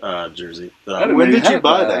Bucks jersey. When did you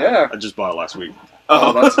buy that? Yeah. I just bought it last week.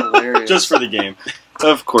 Oh, that's hilarious. Just for the game.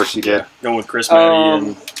 Of course you did. Going with Chris Matty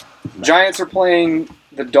and Giants are playing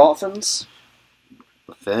the Dolphins.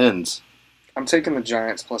 The Fins. I'm taking the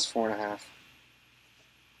Giants plus 4.5.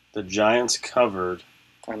 the Giants covered.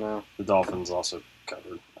 I know. The Dolphins also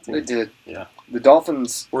covered. I think They did. Yeah. The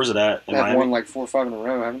Dolphins Where's it at? In have Miami? won like 4 or 5 in a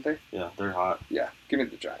row, haven't they? Yeah, they're hot. Yeah. Give me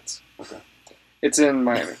the Giants. Okay. It's in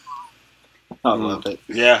Miami. I love it.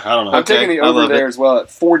 Yeah, I don't know. I'm taking the I over love there it. as well at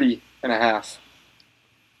 40.5.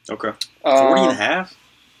 Okay. 40 and a half?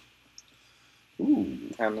 Ooh.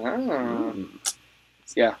 I know.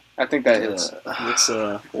 Yeah, I think that hits. It's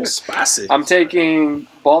a little spicy. I'm taking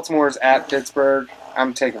Baltimore's at Pittsburgh.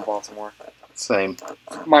 I'm taking Baltimore. Same.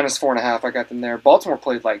 Minus 4.5. I got them there. Baltimore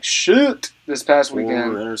played like shit this past 4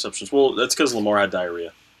 weekend. interceptions. Well, that's because Lamar had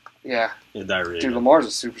diarrhea. Yeah. He had diarrhea. Dude, Lamar's a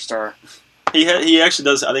superstar. He actually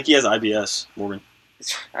does. I think he has IBS, Morgan.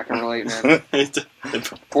 I can relate, man. I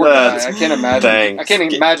Poor guy. That's- I can't imagine. thanks. I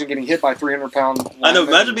can't imagine getting hit by 300-pound. know. linemen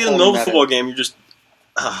Imagine being in the holding middle of a that football in. game. You're just,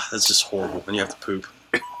 that's just horrible, and you have to poop.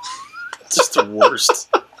 It's just the worst.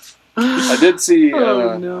 I did see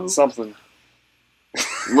Oh, no. something.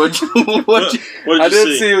 What did you What did I you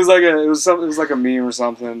did see it was like a meme or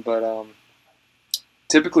something, but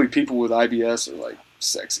typically people with IBS are like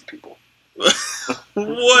sexy people.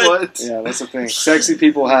 What? Yeah, that's the thing. Sexy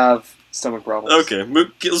people have stomach problems. Okay,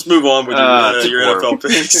 let's move on with your horrible. NFL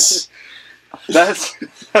picks.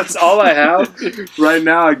 That's all I have right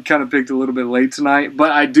now. I kind of picked a little bit late tonight,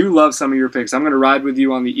 but I do love some of your picks. I'm going to ride with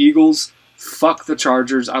you on the Eagles. Fuck the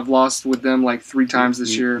Chargers. I've lost with them like 3 times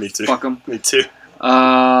this year. Me too. Fuck them. Me too.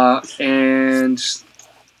 And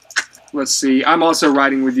let's see. I'm also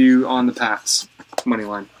riding with you on the Pats money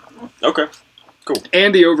line Okay.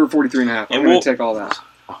 and the over 43.5. I'm And going we'll- to take all that.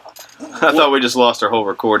 I thought we just lost our whole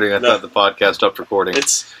recording. I No. thought the podcast stopped recording.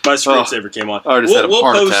 It's my screensaver came on. I already said a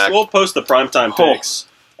heart post, attack. We'll post the primetime Oh. picks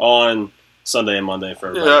on Sunday and Monday for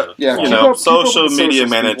everybody. Yeah, to Yeah, follow. you keep know, up social with the media socials,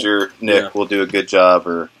 manager Nick Yeah. will do a good job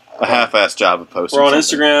or a half-assed job of posting. We're on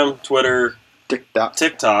something. Instagram, Twitter, TikTok.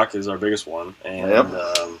 TikTok is our biggest one, and Yep.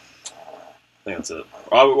 I think that's it.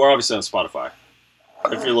 We're obviously on Spotify.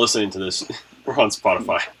 If you're listening to this, we're on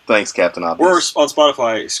Spotify. Thanks, Captain We're Obvious. on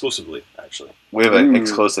Spotify exclusively, actually. We have an Ooh.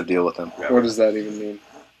 exclusive deal with them. Yeah. What does that even mean?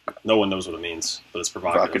 No one knows what it means, but it's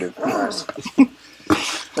provocative.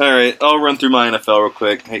 All right, I'll run through my NFL real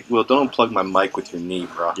quick. Hey, Will, don't unplug my mic with your knee,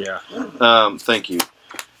 bro. Yeah. Thank you.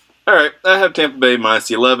 All right, I have Tampa Bay minus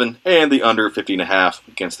the 11 and the under 50.5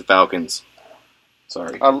 against the Falcons.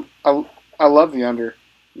 Sorry. I love the under.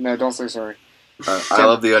 No, don't say sorry. I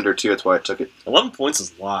love the under, too. That's why I took it. 11 points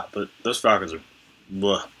is a lot, but those Falcons are...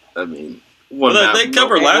 Bleh. I mean, Well, they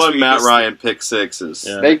covered last one week. Matt It's- Ryan pick sixes.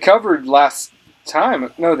 Yeah. They covered last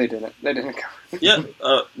time. No, they didn't. They didn't cover. Yeah.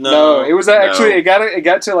 No, it was actually No. it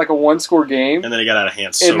got to like a 1-score game, And then it got out of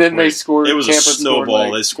hand so and then they quick. scored. It was Tampa a snowball. Scored,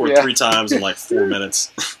 like, They scored yeah. 3 times in like 4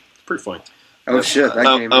 minutes. Pretty funny. Oh shit! That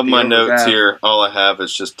game. Of would be my over notes bad. here, all I have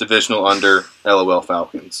is just divisional under LOL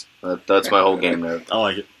Falcons. That's my whole game note. I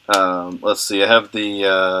like it. Let's see. I have the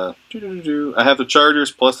I have the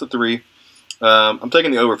Chargers plus the 3. I'm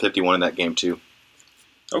taking the over 51 in that game too.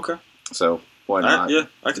 Okay. So why not? Yeah,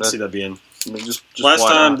 I can That- see that being. I mean, just Last why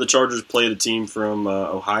time not? the Chargers played a team from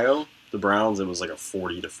Ohio, the Browns, it was like a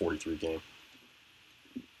 40-43 game.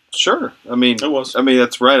 Sure. I mean, It was.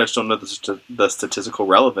 that's right. I just don't know the statistical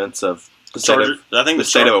relevance of the state Chargers. I think the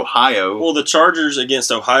state of Ohio. Well, the Chargers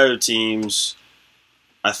against Ohio teams,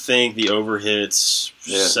 I think the over hits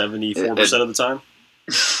Yeah. 74% of the time.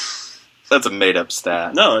 That's a made up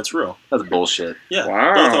stat. No, it's real. That's bullshit. Yeah,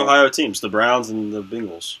 Wow. both Ohio teams, the Browns and the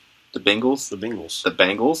Bengals. The Bengals, The Bengals. the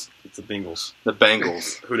Bengals, It's the Bengals. the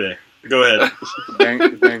Bengals. Who dey? Go ahead.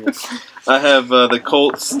 The Bengals. I have the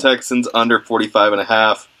Colts Texans under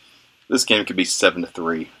 45.5. This game could be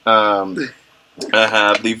 7-3. I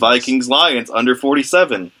have the Vikings Lions under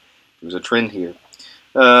 47. There's a trend here.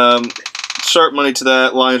 Sharp money to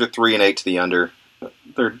that. Lions are 3-8 to the under.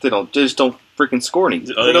 They just don't freaking score any.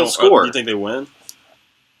 They don't score. You think they win?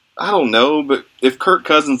 I don't know, but if Kirk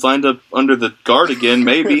Cousins lined up under the guard again,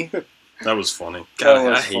 maybe. That was funny. That God,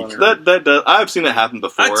 was I hate funny. Kirk. That does. I've seen that happen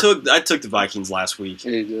before. I took the Vikings last week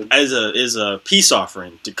Yeah, you did. as a peace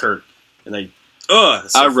offering to Kirk, and they.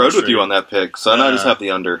 It's so I rode with you frustrating. on that pick, so I just have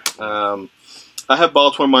the under. I have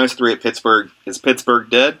Baltimore -3 at Pittsburgh. Is Pittsburgh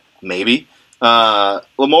dead? Maybe.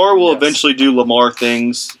 Lamar will eventually do Lamar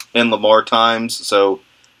things in Lamar times, so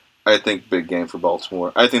I think big game for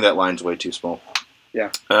Baltimore. I think that line's way too small. Yeah.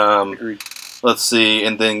 Agreed. Let's see,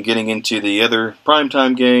 and then getting into the other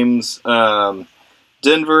primetime games,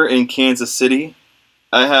 Denver and Kansas City.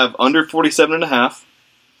 I have under 47.5.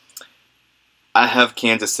 I have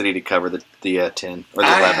Kansas City to cover the 10 or the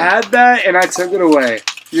 11. I had that, and I took it away.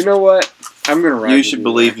 You know what? I'm going to ride You with should you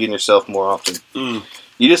believe there. in yourself more often. Mm.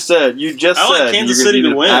 You just said I like Kansas you're City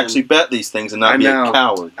going to win. actually bet these things and not I be know. a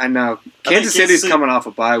coward. I know. think Kansas Kansas City's City- coming off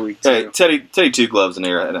a bye week, Hey, too. Teddy two gloves in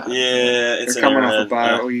there right now. Yeah, it's They're coming off a Arrowhead.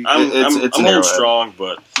 bye week. I'm It's an holding Arrowhead. strong,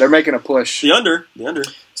 but They're making a push. the under.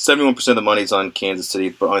 71% of the money's on Kansas City,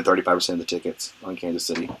 but only 35% of the tickets on Kansas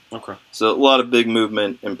City. Okay, So a lot of big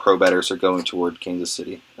movement, and pro bettors are going toward Kansas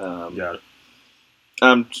City. got it.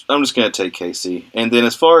 I'm just going to take KC. And then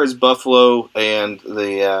as far as Buffalo and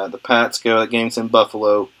the Pats go, that game's in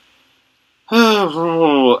Buffalo.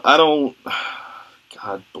 I don't.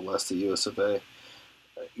 God bless the US of A.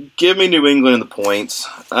 Give me New England in the points.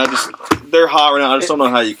 They're hot right now. I just don't know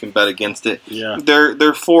how you can bet against it. Yeah, They're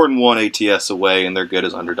 4-1 ATS away, and they're good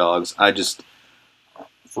as underdogs.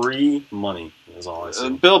 free money is all I say.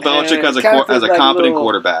 Bill Belichick has it kinda a feels like competent little-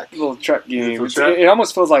 quarterback. Little trap game. Little It's- trap? It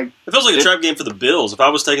almost feels like It feels like a trap game for the Bills. If I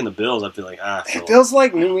was taking the Bills, I'd be like, it feels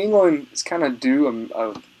like New England is kind of due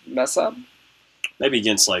a mess up. maybe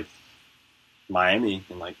against like Miami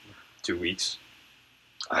in like 2 weeks.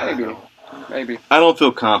 Maybe. I don't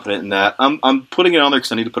feel confident in that. I'm putting it on there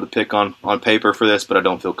because I need to put a pick on paper for this, but I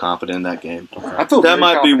don't feel confident in that game. I feel That very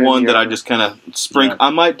might be confident one in that the I over. just kind of sprinkle. Yeah. I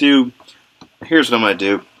might do. Here's what I'm going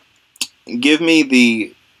to do. Give me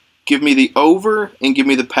the over and give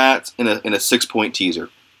me the Pats in a 6-point teaser.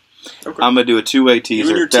 Okay. I'm going to do a 2-way You and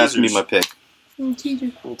teaser. your That's going to be teasers. my pick.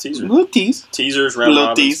 Little teaser. Little tease. Teasers, round Little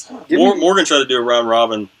robins. tease. Give me- Morgan tried to do a round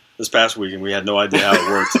robin this past week, and we had no idea how it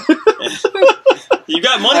worked. You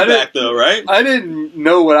got money I didn't- back, though, right? I didn't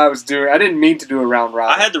know what I was doing. I didn't mean to do a round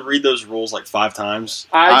robin. I had to read those rules like 5 times.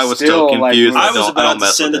 I was still confused. I I was don't about to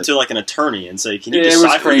mess send with it to like an attorney and say, "Can you Yeah, it was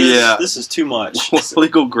decipher crazy. this? Yeah. This is too much." What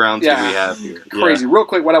legal grounds do Yeah. we have here? Crazy. Real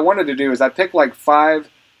quick, what I wanted to do is I picked like 5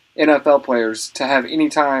 NFL players to have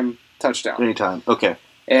anytime touchdown. Anytime. Okay.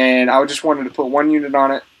 And I just wanted to put 1 unit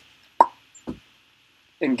on it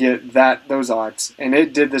and get those odds. And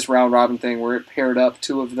it did this round robin thing where it paired up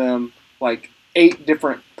 2 of them, like 8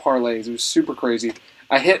 different parlays. It was super crazy.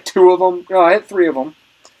 I hit 2 of them. No, I hit 3 of them.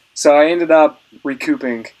 So I ended up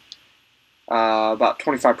recouping about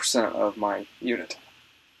 25% of my unit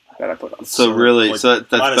that I put on. So really, like, so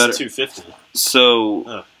that's minus better. 250. So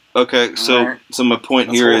Ugh. okay, so Alright. so my point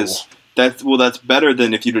That's here horrible. is that's better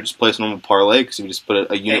than if you just place a normal parlay because if you just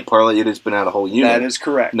put a unit parlay, you'd just been out a whole unit. That is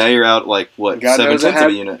correct. Now you're out like what God 7 knows I tenths of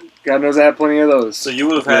have- a unit. God knows I had plenty of those. So you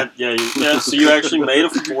would have had, so you actually made a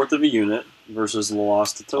fourth of a unit versus the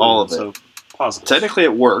loss to total. All of it. So positive. Technically,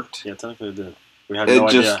 it worked. Yeah, technically it did. We had It no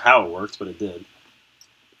idea just- how it worked, but it did.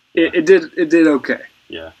 It did okay.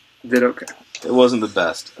 Yeah. Did okay. It wasn't the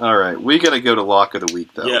best. All right, we got to go to lock of the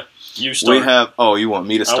week though. Yeah. You start. We have. Oh, you want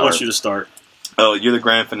me to I start? want you to start. Oh, you're the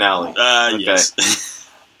grand finale. Okay. Yes.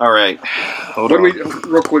 All right. Hold What on. did we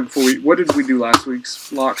real quick before what did we do last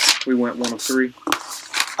week's locks? We went 1 of 3.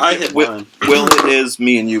 I hit Will, mine. Will it is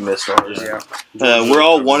me and you missed ours. Yeah. We're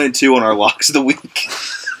all 1 and 2 on our locks of the week.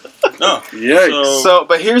 Oh, Yikes. So,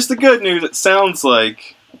 but here's the good news. It sounds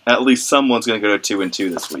like at least someone's going to go to 2 and 2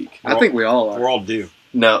 this week. I think we all are. we're all due.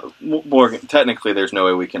 No, Morgan. Technically, there's no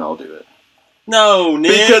way we can all do it No,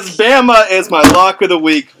 Nick. because Bama is my lock of the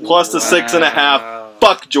week plus the 6.5.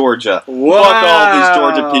 Fuck Georgia. Wow. Fuck all these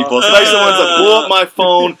Georgia people. Especially the ones that blew up my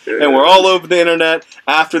phone and were all over the internet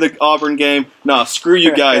after the Auburn game. Nah, screw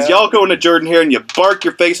you guys. Y'all go into Jordan here and you bark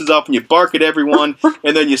your faces off and you bark at everyone.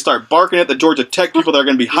 And then you start barking at the Georgia Tech people that are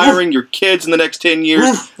going to be hiring your kids in the next 10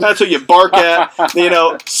 years. That's what you bark at. You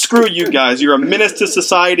know, screw you guys. You're a menace to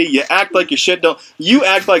society. You act like you shit don't. You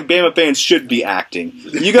act like Bama fans should be acting.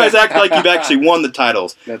 You guys act like you've actually won the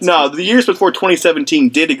titles. That's No, the years before 2017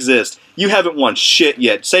 did exist. You haven't won shit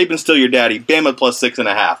yet. Saban's still your daddy. Bama plus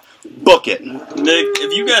 6.5. Book it. Nick,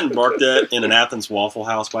 have you gotten barked at in an Athens Waffle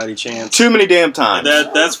House by any chance? Too many damn times.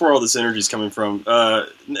 That's where all this energy is coming from.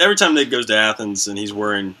 Every time Nick goes to Athens and he's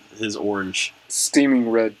wearing his orange, Steaming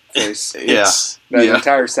red face. Yeah. it's- That Yeah.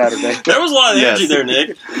 entire Saturday. There was a lot of energy Yes. there,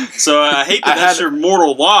 Nick. So I hate that I that's had- your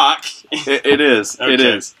mortal lock. It is. It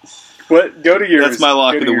Okay. is. What? Go to yours. That's my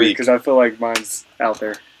lock of the week. Because I feel like mine's out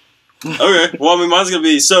there. Okay. Well, I mean, mine's gonna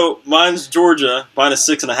be mine's Georgia minus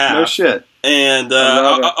 6.5. No shit. And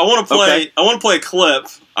I want to play. Okay. I want to play a clip.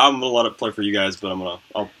 I'm gonna let it play for you guys, but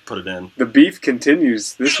I'll put it in. The beef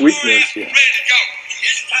continues this week. Then. Ready to go.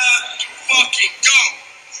 It's time to fucking go.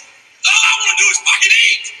 All I want to do is fucking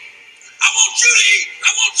eat. I want you to eat. I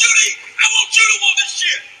want you to eat. I want you to want this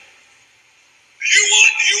shit. Do you want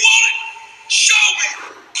it? Do you want it? Show me.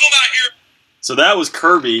 Come out here. So that was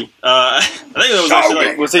Kirby. I think that was actually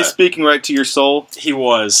like... Was he speaking right to your soul? He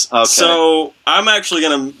was. Okay. So I'm actually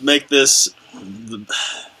going to make this...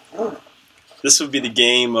 This would be the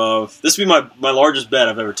game of... This would be my largest bet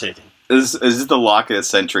I've ever taken. Is this the lock of the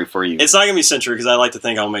century for you? It's not going to be century because I like to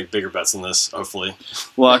think I'll make bigger bets than this, hopefully.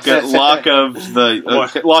 Lock of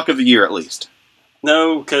the year, at least.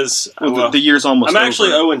 No, because... the year's almost I'm over. actually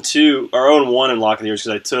 0-2, or 0-1 in lock of the year because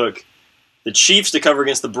I took... The Chiefs to cover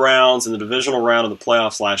against the Browns in the divisional round of the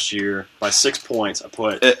playoffs last year by 6 points. I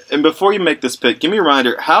put. And before you make this pick, give me a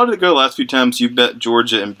reminder. How did it go the last few times you bet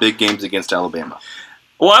Georgia in big games against Alabama?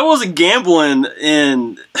 Well, I wasn't gambling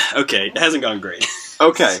in. Okay, it hasn't gone great.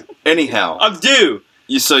 Okay. Anyhow, I'm due.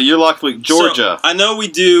 So you're locked with Georgia. So I know we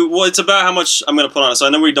do. Well, it's about how much I'm going to put on it. So I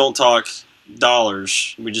know we don't talk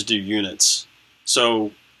dollars. We just do units. So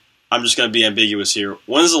I'm just going to be ambiguous here.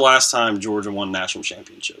 When's the last time Georgia won a national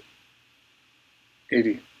championship?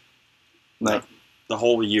 80. The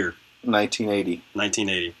whole year. 1980.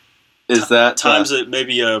 1980. Is that times it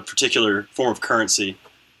maybe a particular form of currency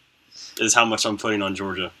is how much I'm putting on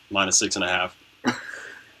Georgia minus 6.5.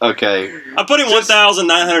 Okay. I'm putting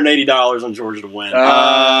 $1,980 on Georgia to win.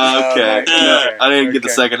 Okay. No, I didn't get the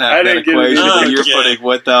second half of that equation. You're putting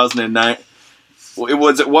 1,009.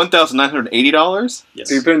 Was it $1,980? Yes.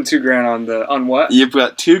 So you're putting $2,000 on what? You've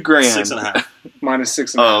got $2,000. 6.5. Minus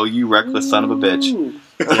 6.5. Oh, you reckless son of a bitch.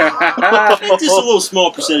 Just a little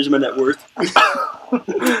small percentage of my net worth.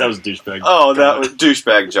 That was a douchebag. Oh, that was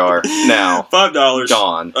douchebag jar. Now. $5.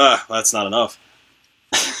 Gone. That's not enough.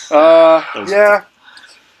 Yeah. That's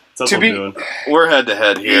what I'm doing. We're head to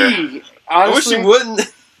head here. Honestly, I wish you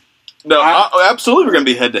wouldn't. No, absolutely we're going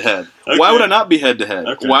to be head to head. Why would I not be head to head?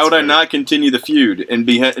 Why would I not continue the feud and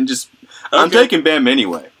be and just? Okay. I'm taking Bam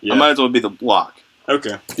anyway. Yeah. I might as well be the block.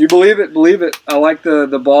 Okay. You believe it? Believe it. I like the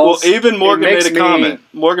balls. Well, even Morgan made a comment.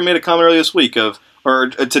 Morgan made a comment earlier this week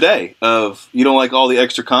today you don't like all the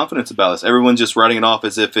extra confidence about this. Everyone's just writing it off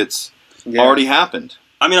as if it's already happened.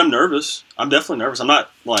 I mean, I'm nervous. I'm definitely nervous. I'm not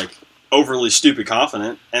like overly stupid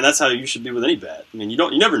confident, and that's how you should be with any bet. I mean, you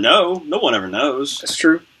never know. No one ever knows. That's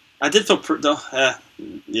true. I did feel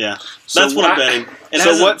yeah. So that's what I'm betting.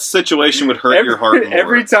 So what situation would hurt your heart more?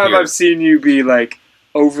 Every time I've seen you be like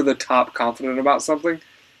over the top confident about something,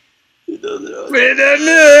 it doesn't.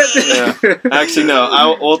 Yeah. Actually,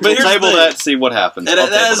 no. We'll table that. See what happens. And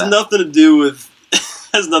that has nothing to do with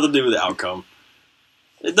the outcome.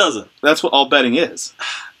 It doesn't. That's what all betting is.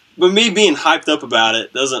 But me being hyped up about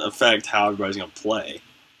it doesn't affect how everybody's going to play.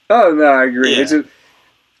 Oh no, I agree. Yeah.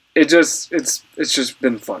 It's just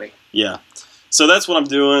been funny. Yeah. So that's what I'm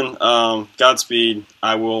doing. Godspeed.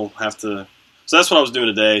 I will have to. So that's what I was doing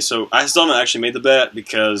today. So I still haven't actually made the bet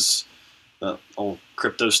because the whole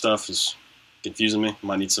crypto stuff is confusing me.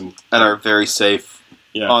 Might need some at our very safe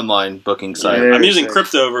online booking site. Yeah, I'm using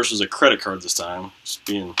crypto versus a credit card this time. Just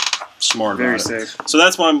being smart very about safe. it. So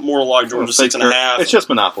that's my Mortal Log Georgia 6.5. It's just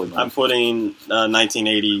Monopoly money. I'm putting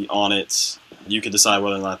 1980 on it. You can decide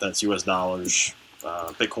whether or not that's US dollars.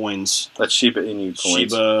 Bitcoins. That's Shiba Inu coins.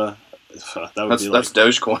 Shiba. That would that's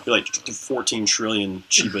Dogecoin. Be like 14 trillion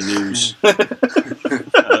Shiba news. Oh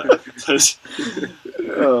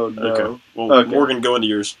no. Okay. Well, Morgan, go into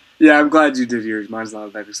yours. Yeah, I'm glad you did yours. Mine's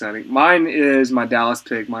not that exciting. Mine is my Dallas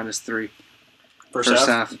pick -3. First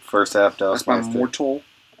half. First half. Dallas. That's my mortal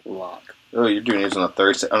lock. Oh, you're doing yours on a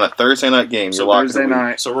Thursday night game. So you're Thursday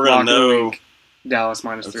night. So we're gonna know Dallas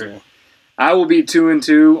 -3. I will be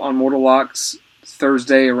 2-2 on mortal locks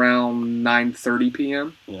Thursday around 9:30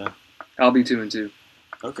 p.m. Yeah. I'll be 2-2.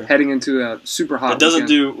 Okay. Heading into a super hot. It doesn't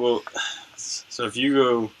weekend. do well. So if you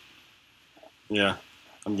go, yeah,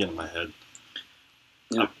 I'm getting in my head.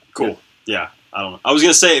 Yeah. Cool. Yeah, I don't know. I was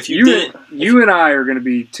gonna say if you and I are gonna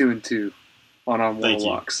be 2-2 on our mortal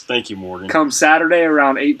locks. Thank you, Morgan. Come Saturday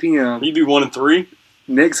around 8 p.m. You'd be 1-3.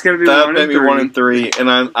 Nick's gonna be that 1-3. That made me 1-3,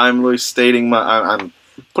 and I'm really stating I'm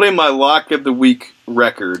putting my lock of the week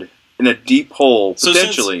record in a deep hole,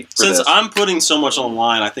 potentially. Since I'm putting so much on the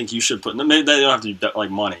line, I think you should put. Maybe they don't have to do like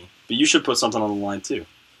money, but you should put something on the line too.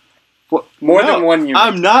 Well, more than one unit.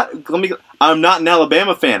 I'm not an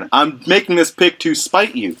Alabama fan. I'm making this pick to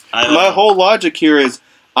spite you. My whole logic here is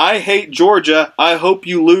I hate Georgia. I hope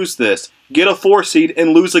you lose this. Get a 4 seed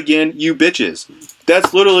and lose again, you bitches.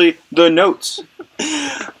 That's literally the notes.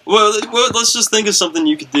 Well, let's just think of something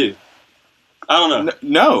you could do. I don't know.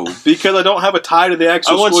 No, because I don't have a tie to the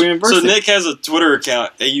actual school university. So Nick has a Twitter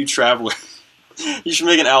account, AU Traveler. You should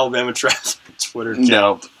make an Alabama Traveler Twitter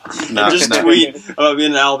account. No, and just tweet about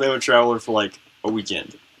being an Alabama Traveler for like a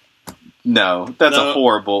weekend. No, that's a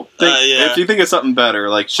horrible thing. Yeah. If you think of something better,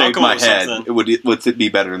 like shave my head, something. it would be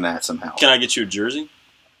better than that somehow. Can I get you a jersey?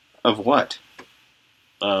 Of what?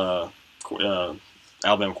 Alabama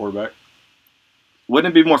quarterback.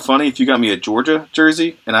 Wouldn't it be more funny if you got me a Georgia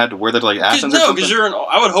jersey and I had to wear that to like Athens or No, something? because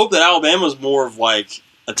I would hope that Alabama's more of like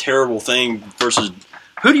a terrible thing versus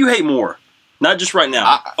who do you hate more? Not just right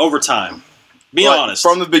now, over time. Be honest.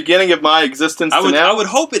 From the beginning of my existence to now? I would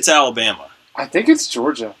hope it's Alabama. I think it's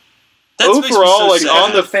Georgia. Overall, like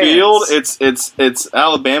on the Fans. field, it's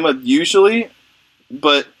Alabama usually,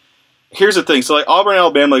 but here's the thing. So like Auburn and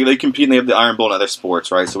Alabama, like, they compete and they have the Iron Bowl in other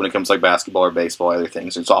sports, right? So when it comes to like basketball or baseball, other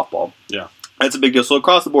things, and softball. Yeah. That's a big deal. So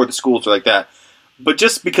across the board, the schools are like that. But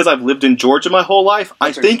just because I've lived in Georgia my whole life,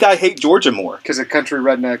 I think I hate Georgia more. Because of country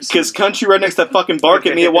rednecks. Because country rednecks that fucking bark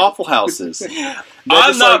at me at Waffle Houses.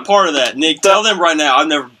 I'm not part of that, Nick. Tell them right now.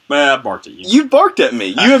 I barked at you. You barked at me.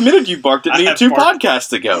 You admitted you barked at me 2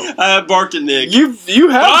 podcasts ago. I have barked at Nick. You have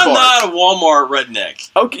but I'm barked. not a Walmart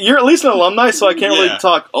redneck. Okay, you're at least an alumni, so I can't really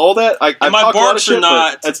talk all that. I my talk a lot of barks shit, are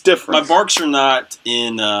not. That's different. My barks are not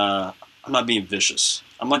in. I'm not being vicious.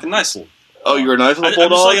 I'm like a nice little. Oh, you're a nice little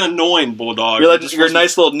bulldog? I'm just like an annoying bulldog. You're a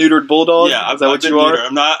nice little neutered bulldog? Yeah, Is that what you are?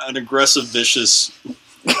 I'm not an aggressive, vicious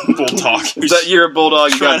bulldog. Is that you're a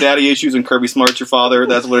bulldog, you got daddy issues, and Kirby Smart's your father?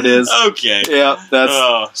 That's what it is? Okay. Yeah,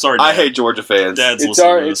 that's... sorry, Dad. I hate Georgia fans. Dad's It's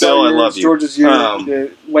our years. I love you. Georgia's year.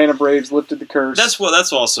 The Atlanta Braves lifted the curse.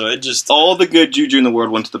 That's also, it just... All the good juju in the world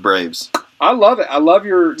went to the Braves. I love it. I love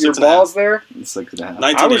your balls there. 6.5.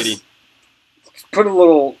 1980. Put a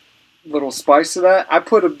little spice to that. I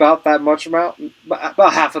put about that much amount,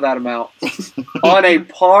 about half of that amount, on a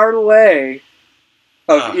parlay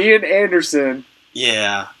of Ian Anderson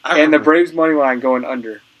Yeah. and the Braves money line going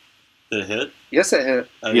under. Did it hit? Yes, it hit.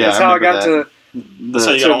 Yeah, that's how I got to. That's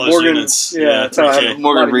how you got all those Morgan, units. Yeah, that's how I had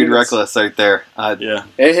Morgan Reed units. Reckless right there. Yeah.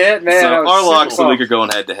 It hit, man. So I was our locks super of the week pumped. are going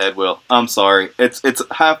head to head, Will. I'm sorry. It's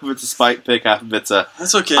half of it's a spite pick, half of it's a...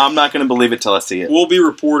 That's okay. I'm not going to believe it till I see it. We'll be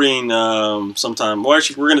reporting sometime. Well,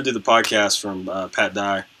 actually, we're going to do the podcast from Pat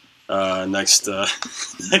Dye next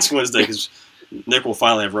Wednesday because Nick will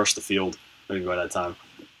finally have rushed the field maybe by that time.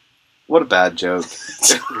 What a bad joke.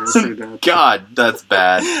 That's pretty bad. God, that's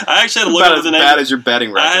bad. I actually had to look About up as the name. bad as your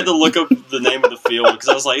betting record. I had to look up the name of the field because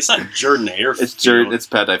I was like, it's not Jordan Hare Field. It's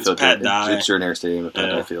Pat Dye Field. Pat Dye. It's Jordan Hare Stadium at Pat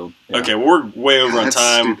Yeah. Dye Field. Yeah. Okay, well, we're way over on That's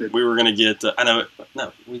time. stupid. We were going to get... I know...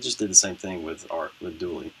 No, we just did the same thing with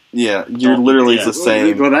Dooley. Yeah, you're literally Yeah. the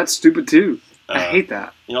same. Well, that's stupid too. I hate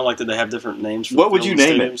that. You know, like, did they have different names for What would you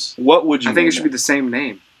name stadiums? it? What would you I think name it should be the same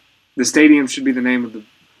name. The stadium should be the name of the.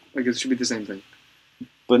 Like it should be the same thing.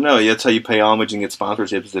 But no, that's how you pay homage and get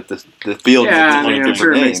sponsorships if the field Yeah, is I mean, I'm different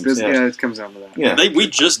sure it makes names. business. Yeah. Yeah, it comes down to that. Yeah. We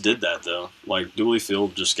just did that, though. Like, Dooley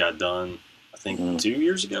Field just got done, I think, 2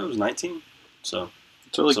 years ago. It was 19. So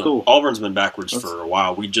It's really so cool. Auburn's been backwards for a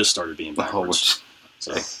while. We just started being backwards.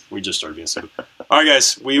 So we just started being stupid. All right,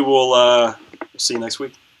 guys. We will see you next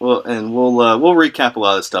week. Well, and we'll recap a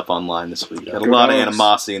lot of this stuff online this week. Yeah. Got a Go lot of Dogs.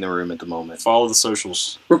 animosity in the room at the moment. Follow the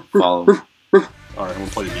socials. Follow. All right, I'm going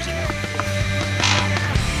to play the music now.